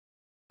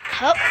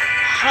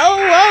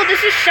Hello,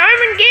 this is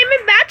Simon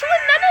Gaming back to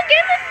another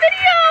gaming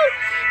video.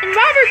 And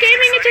Robert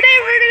Gaming, and today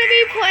we're going to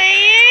be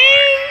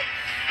playing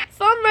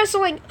Fun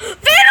Wrestling.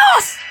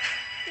 Thanos!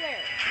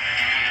 Where?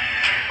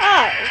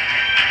 Oh.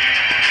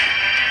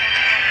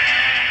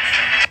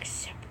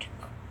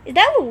 Is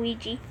that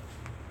Luigi?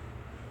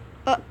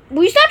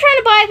 Will you stop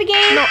trying to buy the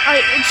game? No,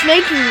 it's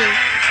making me.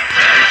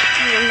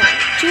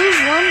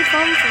 Choose one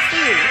fun for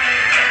free.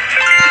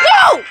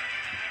 No!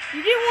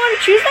 You didn't want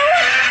to choose that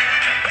one?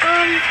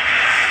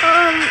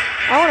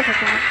 I want to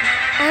pick one.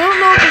 I don't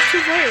know if there's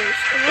two players.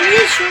 Is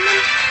it Sherman?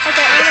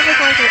 Okay, I'm going to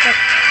pick one for you.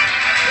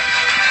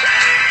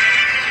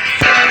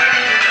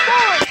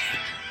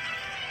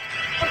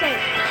 Okay.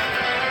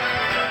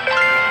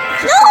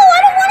 No, I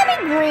don't want to be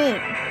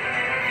green.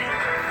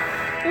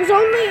 There's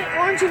only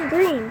orange and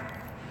green.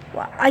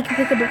 Well, I can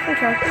pick a different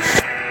character.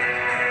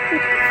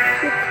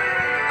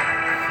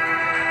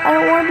 I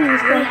don't want to be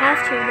this green. We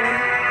have to,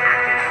 then.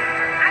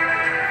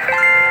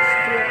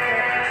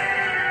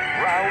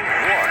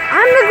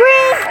 I'm the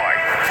green.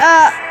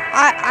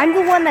 I'm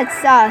the one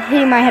that's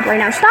hitting my head right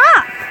now.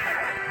 Stop.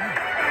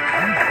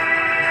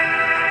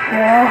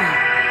 Oh.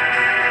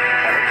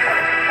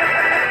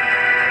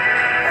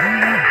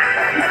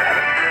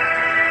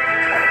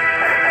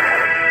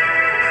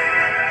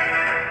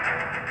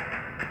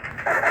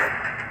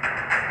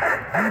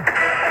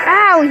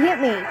 Ow, he hit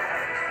me.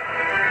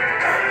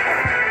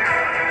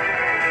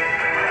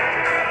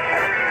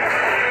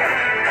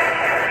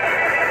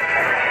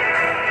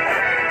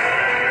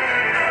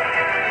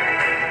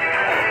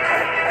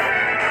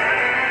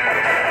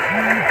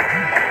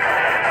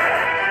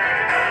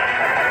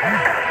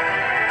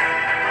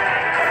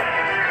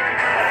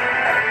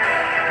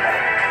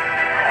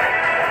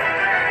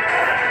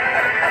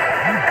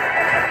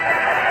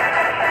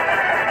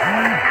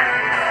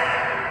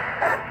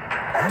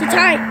 To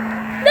tie.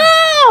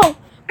 No!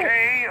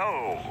 KO.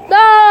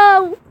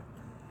 No!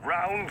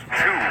 Round 2.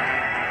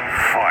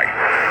 Fight.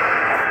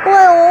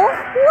 Well.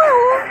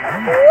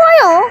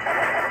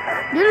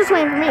 You're just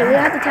waiting for me. We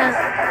have to test.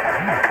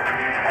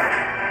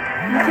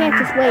 You can't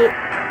just wait.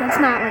 That's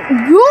not like.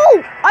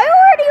 No! I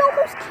already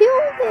almost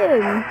killed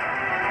him.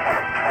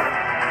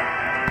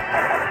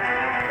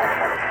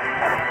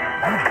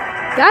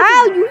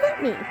 Ow, you hit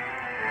me.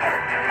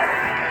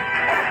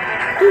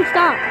 Dude,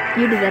 stop.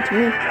 You did that to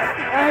me.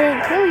 I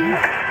didn't kill you.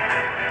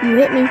 You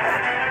hit me.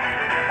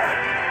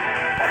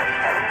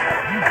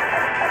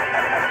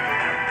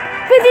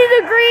 50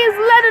 degrees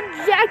leather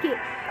jacket.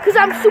 Because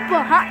I'm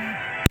super hot.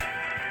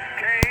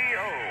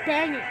 KO.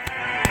 Dang it.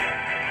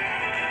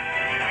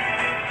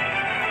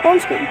 Home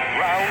screen.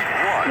 Round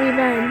 1.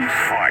 Revenge.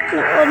 Fight.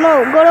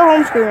 No, go to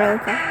home screen really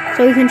quick.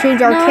 So we can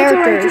change our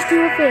characters. Just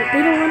do it.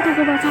 They don't want to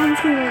go back to home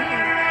screen right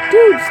now.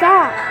 Dude,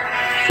 stop.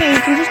 So you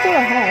can just go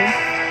ahead.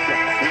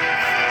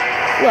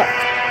 Look.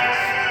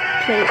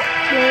 Play.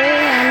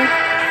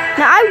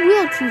 Now I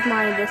will choose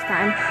mine this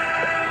time.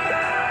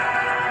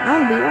 I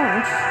want to be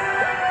orange.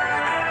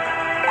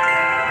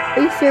 Are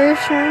you serious,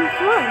 Sharon?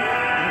 Come on.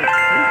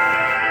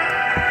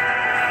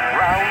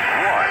 Round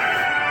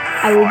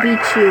 1. I will beat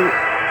you.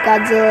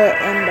 Godzilla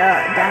and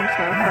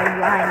Dinosaur are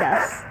behind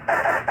us.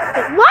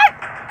 Wait, what?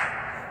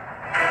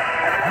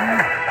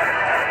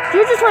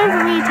 You're just waiting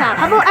for me to tap.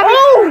 How about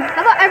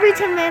every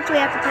 10 minutes we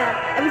have to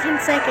tap? Every 10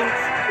 seconds.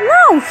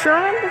 No,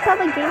 Sherman. That's how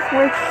the game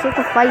works. You have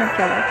to fight each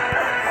other.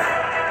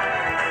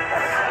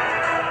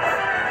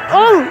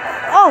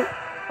 Oh,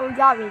 you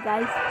got me,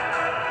 guys.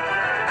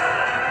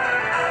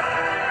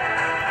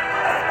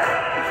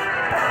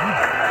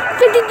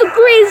 $50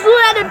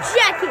 leather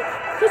jacket.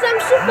 Because I'm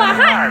super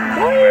hot,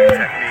 boy.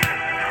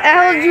 I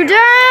held you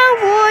down,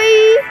 boy.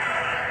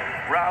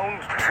 Round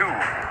 2.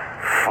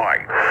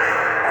 Fight.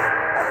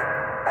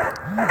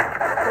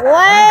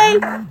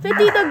 Boy,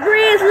 50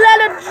 degrees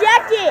leather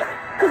jacket.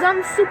 Because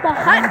I'm super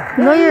hot.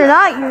 No, you're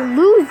not. You're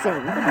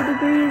losing. 50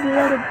 degrees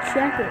leather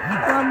jacket.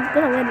 Well, I'm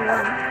going to win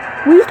one.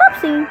 Will you stop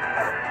singing?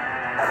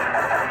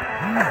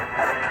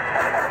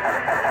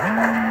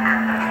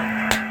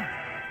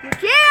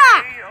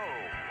 Yeah!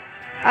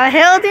 I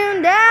held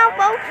him down,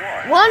 folks.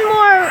 One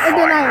more, and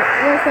then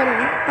we're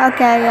quitting.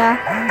 Okay, yeah.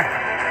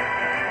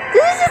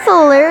 This is just a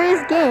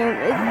hilarious game.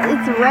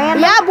 It's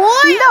random. Yeah,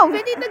 boy. No.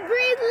 50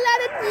 degrees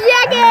leather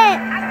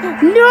jacket.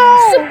 No.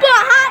 Super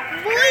hot,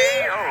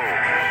 boy.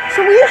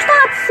 So will you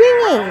stop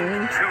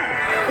singing?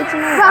 It's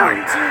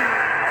round 2.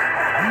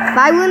 If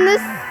I win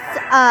this,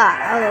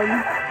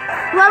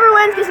 whoever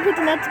wins gets to pick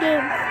the next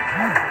game.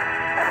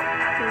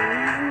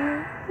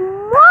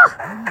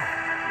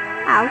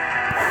 Ow.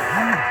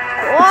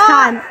 It's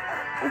time.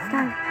 It's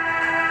time.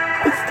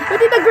 It's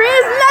 50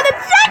 degrees leather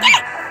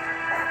jacket!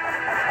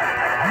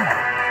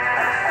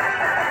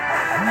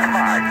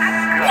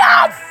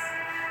 Yes!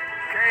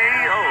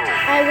 KO.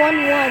 I won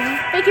one.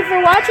 Thank you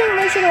for watching.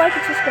 Make sure to like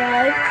and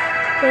subscribe.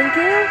 Thank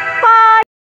you. Bye.